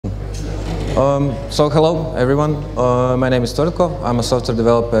So hello everyone, my name is Tvrtko, I'm a software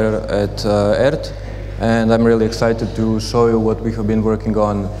developer at ERT, and I'm really excited to show you what we have been working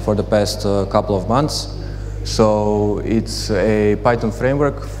on for the past couple of months. So it's a Python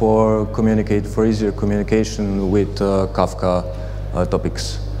framework for easier communication with Kafka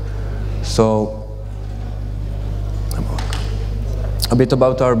topics. So a bit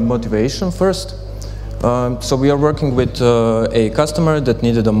about our motivation first. So we are working with a customer that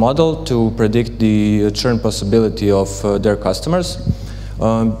needed a model to predict the churn possibility of their customers.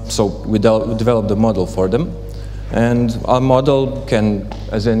 So we developed the model for them. And our model can,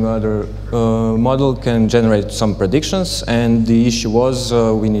 as any other model, can generate some predictions. And the issue was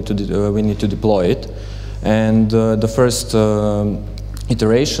we need to deploy it. And the first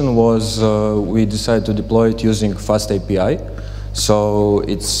iteration was we decided to deploy it using FastAPI. So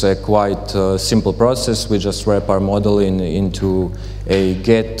it's a quite simple process. We just wrap our model into a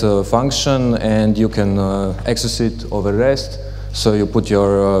get function, and you can access it over REST. So you put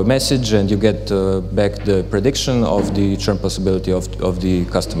your message and you get back the prediction of the churn possibility of the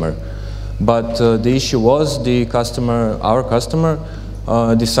customer. But the issue was our customer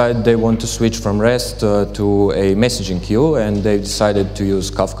decided they want to switch from REST to a messaging queue, and they decided to use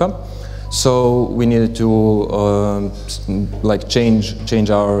Kafka. So we needed to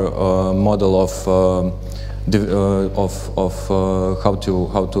change our model of how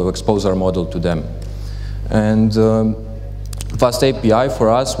to expose our model to them. And FastAPI for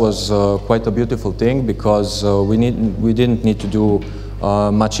us was quite a beautiful thing, because we didn't need to do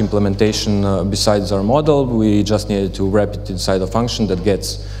much implementation besides our model. We just needed to wrap it inside a function that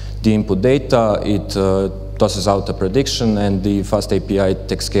gets the input data. It tosses out a prediction, and the FastAPI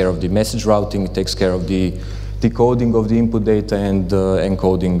takes care of the message routing, takes care of the decoding of the input data and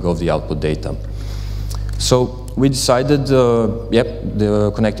encoding of the output data. So we decided,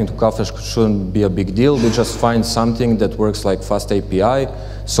 the connecting to Kafka shouldn't be a big deal. We just find something that works like FastAPI.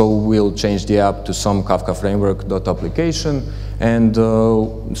 So we'll change the app to some Kafka framework.application. And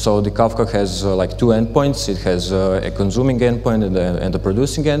so the Kafka has like two endpoints. It has a consuming endpoint and a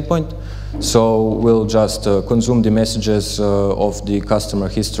producing endpoint. So we'll just consume the messages of the customer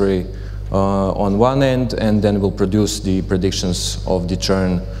history on one end, and then we'll produce the predictions of the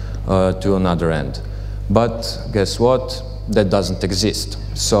churn to another end. But guess what? That doesn't exist.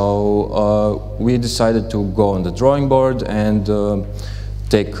 So we decided to go on the drawing board and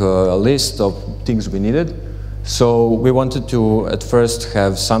take a list of things we needed. So we wanted to at first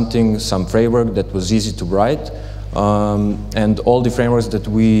have some framework that was easy to write. And all the frameworks that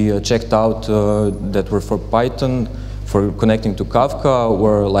we checked out that were for Python, for connecting to Kafka,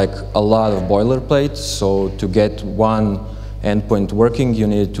 were like a lot of boilerplate. So to get one endpoint working, you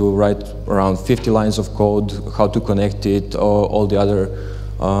need to write around 50 lines of code, how to connect it, all the other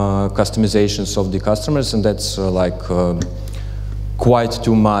customizations of the customers, and that's quite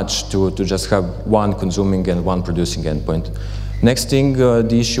too much to just have one consuming and one producing endpoint. Next thing,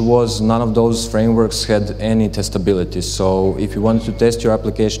 the issue was none of those frameworks had any testability. So if you wanted to test your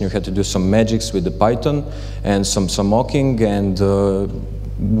application, you had to do some magics with the Python and some mocking, and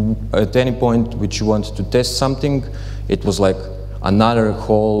at any point which you wanted to test something, it was like another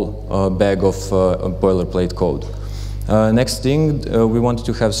whole bag of boilerplate code. Next thing, we wanted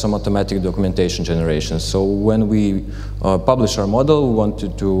to have some automatic documentation generation. So when we publish our model, we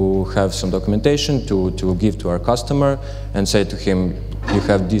wanted to have some documentation to give to our customer and say to him, you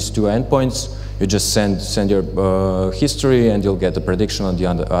have these two endpoints, you just send your history and you'll get a prediction on the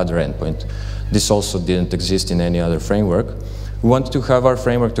other endpoint. This also didn't exist in any other framework. We wanted to have our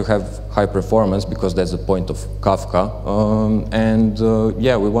framework to have high performance, because that's the point of Kafka.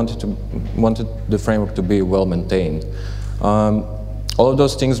 We wanted the framework to be well maintained. All of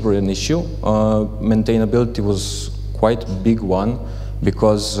those things were an issue. Maintainability was quite a big one,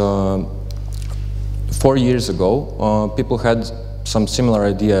 because 4 years ago, people had some similar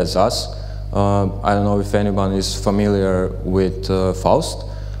idea as us. I don't know if anyone is familiar with Faust.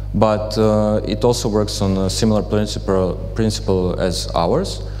 But it also works on a similar principle as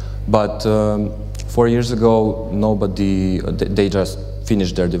ours. But 4 years ago, they just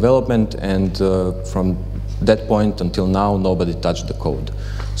finished their development, and from that point until now, nobody touched the code.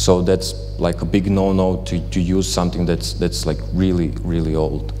 So that's like a big no-no to use something that's like really, really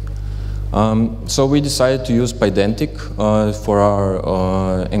old. So we decided to use Pydantic for our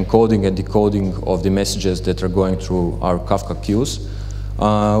encoding and decoding of the messages that are going through our Kafka queues.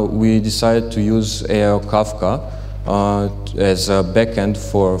 We decided to use AIO Kafka as a backend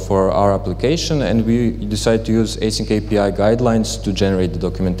for our application, and we decided to use async API guidelines to generate the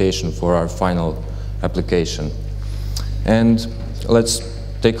documentation for our final application. And let's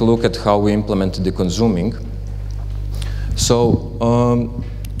take a look at how we implemented the consuming. So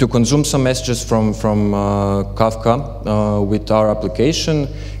to consume some messages from Kafka with our application,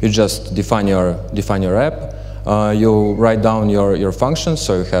 you just define your app. You write down your functions,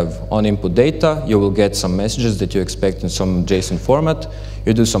 so you have on input data, you will get some messages that you expect in some JSON format,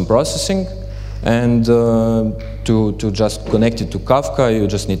 you do some processing, and to just connect it to Kafka, you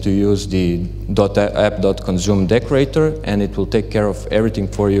just need to use the .app.consume decorator, and it will take care of everything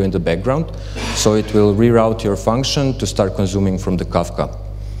for you in the background. So it will reroute your function to start consuming from the Kafka.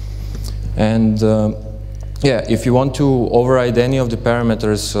 And yeah, if you want to override any of the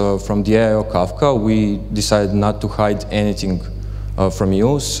parameters from the AIO Kafka, we decided not to hide anything from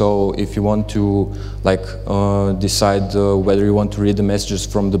you. So if you want to decide whether you want to read the messages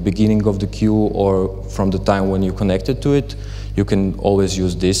from the beginning of the queue or from the time when you connected to it, you can always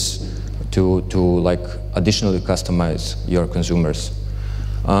use this to additionally customize your consumers.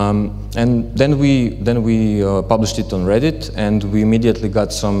 And then we published it on Reddit, and we immediately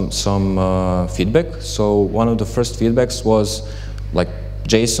got some feedback. So one of the first feedbacks was like,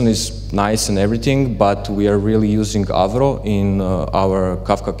 JSON is nice and everything, but we are really using Avro in our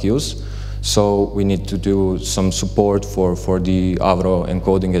Kafka queues. So we need to do some support for the Avro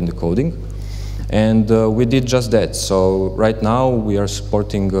encoding and decoding. And we did just that. So right now we are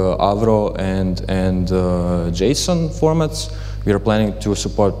supporting Avro and JSON formats. We are planning to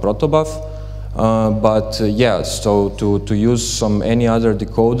support protobuf, but yeah, so to use any other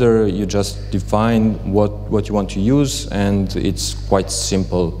decoder, you just define what you want to use, and it's quite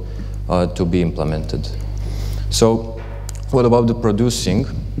simple to be implemented. So what about the producing?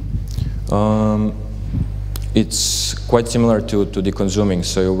 It's quite similar to the consuming.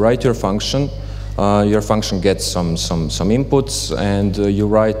 So you write your function gets some inputs, and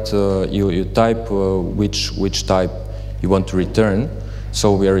you type which type you want to return.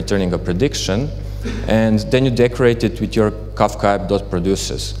 So we are returning a prediction, and then you decorate it with your Kafka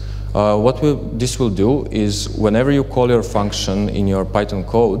app.produces. What this will do is whenever you call your function in your Python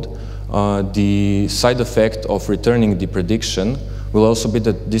code, the side effect of returning the prediction will also be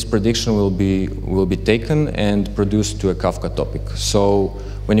that this prediction will be taken and produced to a Kafka topic. So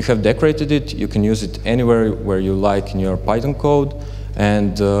when you have decorated it, you can use it anywhere where you like in your Python code,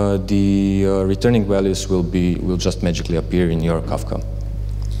 and the returning values will just magically appear in your Kafka.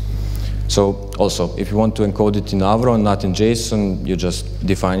 So also, if you want to encode it in Avro and not in JSON, you just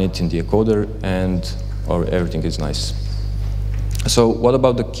define it in the encoder, or everything is nice. So what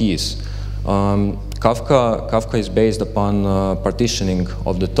about the keys? Kafka is based upon partitioning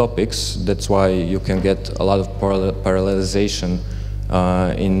of the topics. That's why you can get a lot of parallelization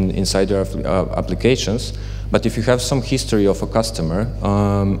inside your applications. But if you have some history of a customer,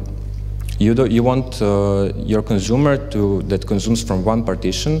 you want your consumer that consumes from one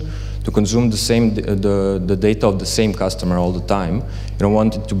partition to consume the data of the same customer all the time. You don't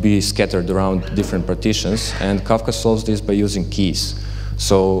want it to be scattered around different partitions, and Kafka solves this by using keys.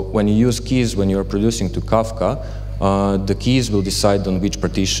 So when you use keys when you're producing to Kafka, the keys will decide on which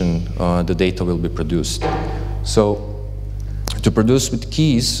partition the data will be produced. So to produce with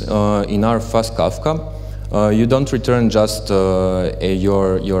keys in our FastKafka, you don't return just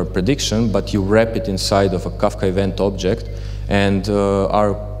your prediction, but you wrap it inside of a Kafka event object, and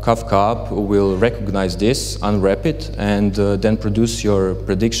our Kafka app will recognize this, unwrap it, and then produce your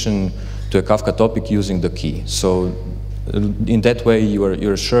prediction to a Kafka topic using the key. So in that way,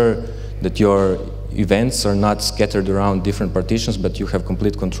 you're sure that your events are not scattered around different partitions, but you have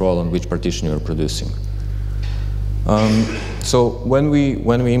complete control on which partition you're producing. So when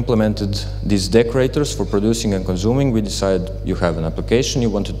we implemented these decorators for producing and consuming, we decided you have an application,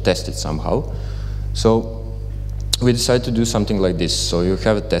 you want to test it somehow. So we decided to do something like this. So you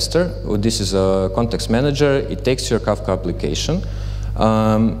have a tester. This is a context manager. It takes your Kafka application,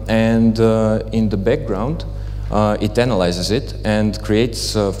 and in the background, it analyzes it and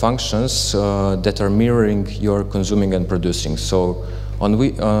creates functions that are mirroring your consuming and producing. So on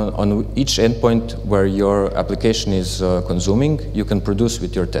each endpoint where your application is consuming, you can produce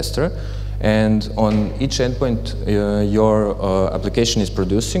with your tester. And on each endpoint your application is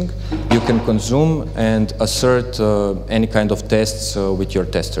producing, you can consume and assert any kind of tests with your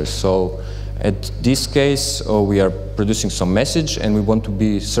testers. So at this case, we are producing some message, and we want to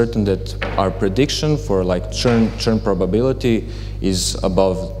be certain that our prediction for like churn probability is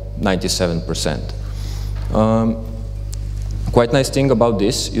above 97%. Quite nice thing about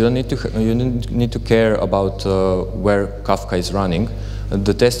this, you don't need to care about where Kafka is running.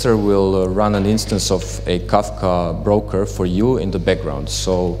 the tester will run an instance of a Kafka broker for you in the background.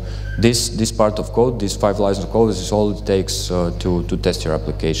 So this part of code, these 5 lines of code, is all it takes to test your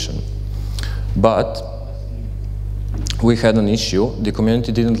application. But we had an issue. The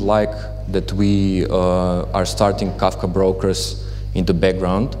community didn't like that we are starting Kafka brokers in the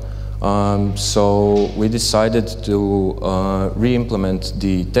background. So we decided to re-implement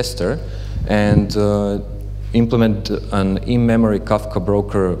the tester and implement an in-memory Kafka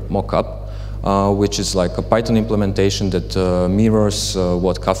broker mockup, which is like a Python implementation that mirrors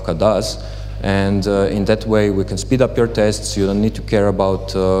what Kafka does. And in that way, we can speed up your tests. You don't need to care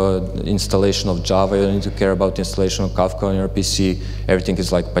about installation of Java. You don't need to care about installation of Kafka on your PC. Everything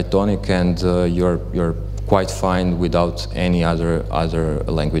is like Pythonic, and you're quite fine without any other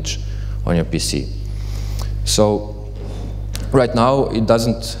language on your PC. So right now, it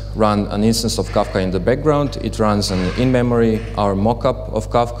doesn't run an instance of Kafka in the background. It runs an in-memory, our mockup of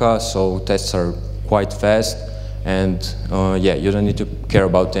Kafka, so tests are quite fast. And yeah, you don't need to care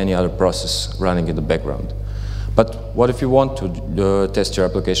about any other process running in the background. But what if you want to test your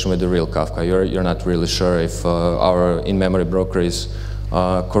application with the real Kafka? You're not really sure if our in-memory broker is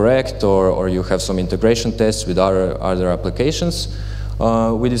correct, or you have some integration tests with other applications.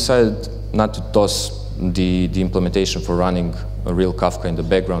 We decided not to toss the implementation for running a real Kafka in the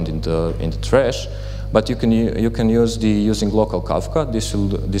background in the trash, but you can use using local Kafka. This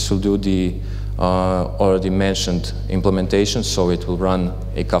will do the already mentioned implementation, so it will run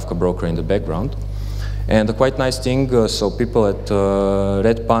a Kafka broker in the background. And a quite nice thing, so people at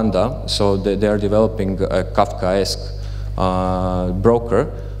Red Panda, so they are developing a Kafka-esque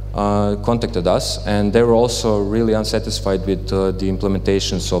broker, contacted us, and they were also really unsatisfied with the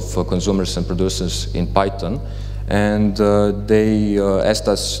implementations of consumers and producers in Python. And they asked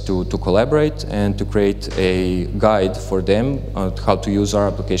us to collaborate and to create a guide for them on how to use our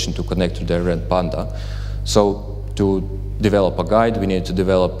application to connect to their Red Panda. So to develop a guide, we need to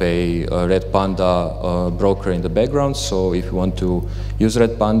develop a Red Panda broker in the background. So if you want to use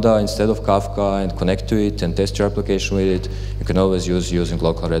Red Panda instead of Kafka and connect to it and test your application with it, you can always use using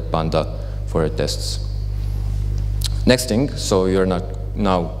local Red Panda for your tests. Next thing, so you're not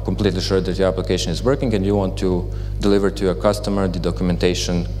now completely sure that your application is working and you want to deliver to your customer the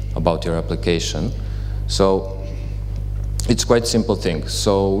documentation about your application. So it's quite simple thing.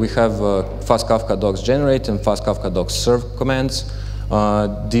 So we have FastKafka docs generate and FastKafka docs serve commands.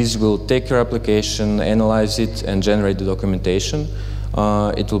 These will take your application, analyze it, and generate the documentation.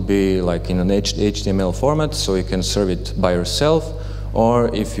 It will be like in an HTML format, so you can serve it by yourself,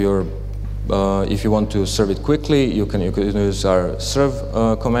 or if you want to serve it quickly, you can use our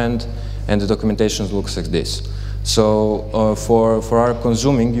serve command, and the documentation looks like this. So for our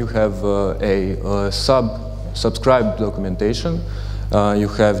consuming, you have a subscribed documentation. You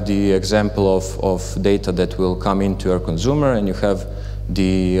have the example of data that will come into your consumer, and you have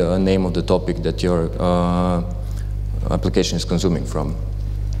the name of the topic that your application is consuming from.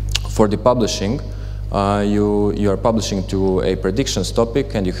 For the publishing, you are publishing to a predictions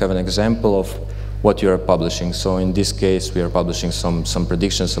topic, and you have an example of what you are publishing. So in this case, we are publishing some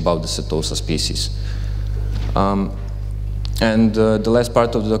predictions about the Setosa species. And the last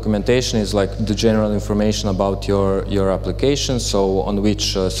part of the documentation is like the general information about your application, so on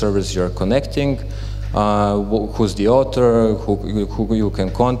which servers you're connecting, who's the author, who you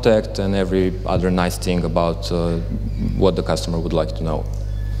can contact, and every other nice thing about what the customer would like to know.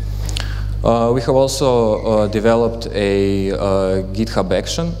 We have also developed a GitHub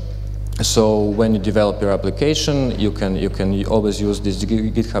action. So when you develop your application, you can always use this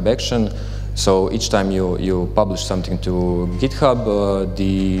GitHub action. So each time you publish something to GitHub,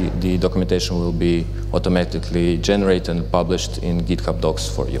 the documentation will be automatically generated and published in GitHub Docs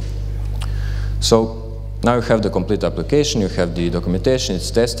for you. So now you have the complete application, you have the documentation,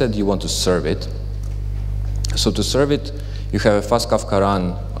 it's tested, you want to serve it. So to serve it, you have a FastKafka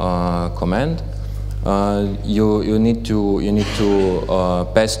run command. You need to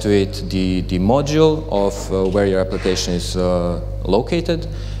pass to it the module of where your application is located,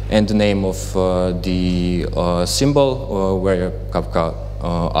 and the name of the symbol where your Kafka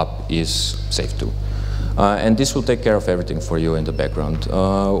app is saved to. And this will take care of everything for you in the background.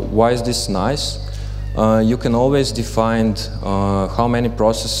 Why is this nice? You can always define how many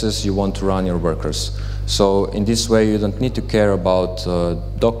processes you want to run your workers. So in this way, you don't need to care about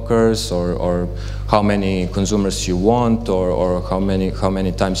Dockers or how many consumers you want, or how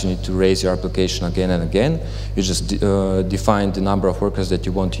many times you need to raise your application again and again. You just define the number of workers that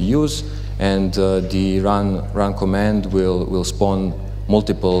you want to use, and the run command will spawn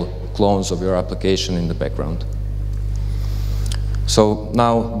multiple clones of your application in the background. So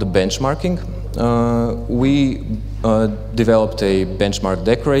now the benchmarking. We developed a benchmark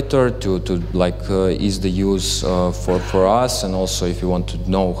decorator to ease the use for us, and also if you want to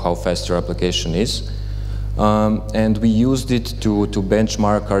know how fast your application is. And we used it to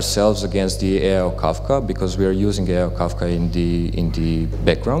benchmark ourselves against the FastKafka, because we are using FastKafka in the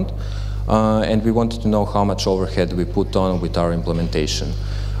background. And we wanted to know how much overhead we put on with our implementation.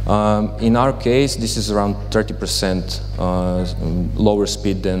 In our case, this is around 30% lower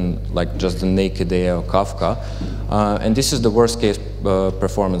speed than just the naked FastKafka. And this is the worst case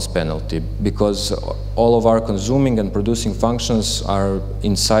performance penalty, because all of our consuming and producing functions are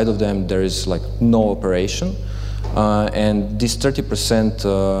inside of them. There is no operation. And this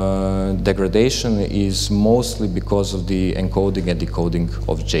 30% degradation is mostly because of the encoding and decoding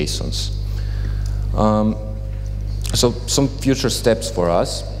of JSONs. So some future steps for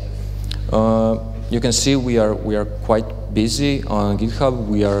us. You can see we are quite busy on GitHub.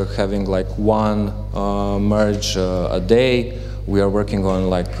 We are having one merge a day. We are working on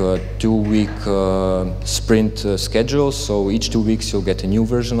a 2-week sprint schedule. So each 2 weeks you'll get a new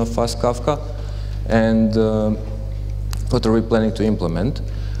version of FastKafka. And what are we planning to implement?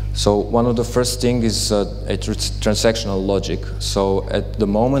 So one of the first things is a transactional logic. So at the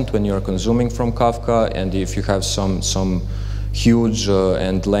moment when you are consuming from Kafka, and if you have some huge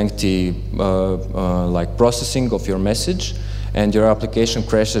and lengthy processing of your message, and your application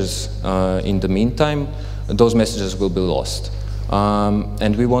crashes in the meantime, those messages will be lost.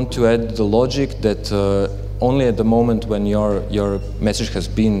 And we want to add the logic that only at the moment when your message has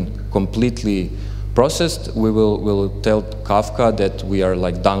been completely processed, we'll tell Kafka that we are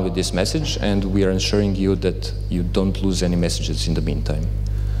done with this message, and we are ensuring you that you don't lose any messages in the meantime.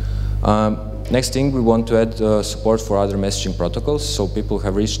 Next thing, we want to add support for other messaging protocols. So people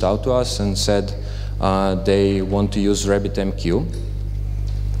have reached out to us and said they want to use RabbitMQ.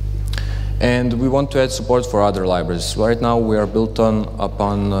 And we want to add support for other libraries. Right now we are built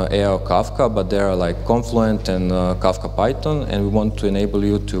upon FastKafka, but there are Confluent and Kafka Python, and we want to enable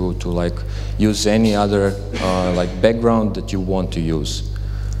you to use any other background that you want to use.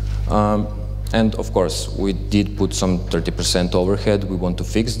 And of course, we did put some 30% overhead. We want to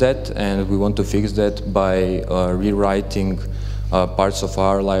fix that, and we want to fix that by rewriting parts of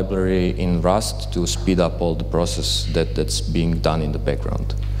our library in Rust to speed up all the process that's being done in the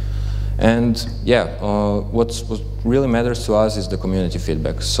background. And yeah, what really matters to us is the community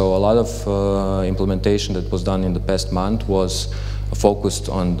feedback. So a lot of implementation that was done in the past month was focused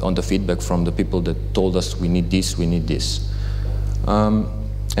on the feedback from the people that told us we need this, we need this.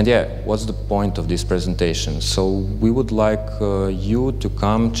 And yeah, what's the point of this presentation? So we would like you to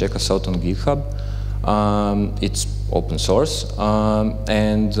come check us out on GitHub. It's open source,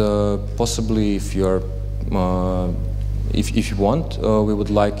 and possibly if you're if you want, we would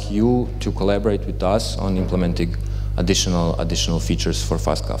like you to collaborate with us on implementing additional features for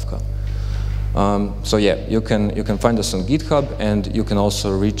FastKafka. So yeah, you can find us on GitHub, and you can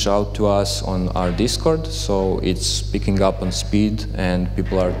also reach out to us on our Discord. So it's picking up on speed, and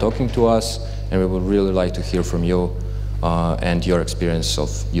people are talking to us, and we would really like to hear from you and your experience of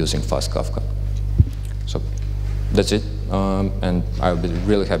using FastKafka. So that's it, and I'll be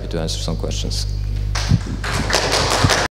really happy to answer some questions.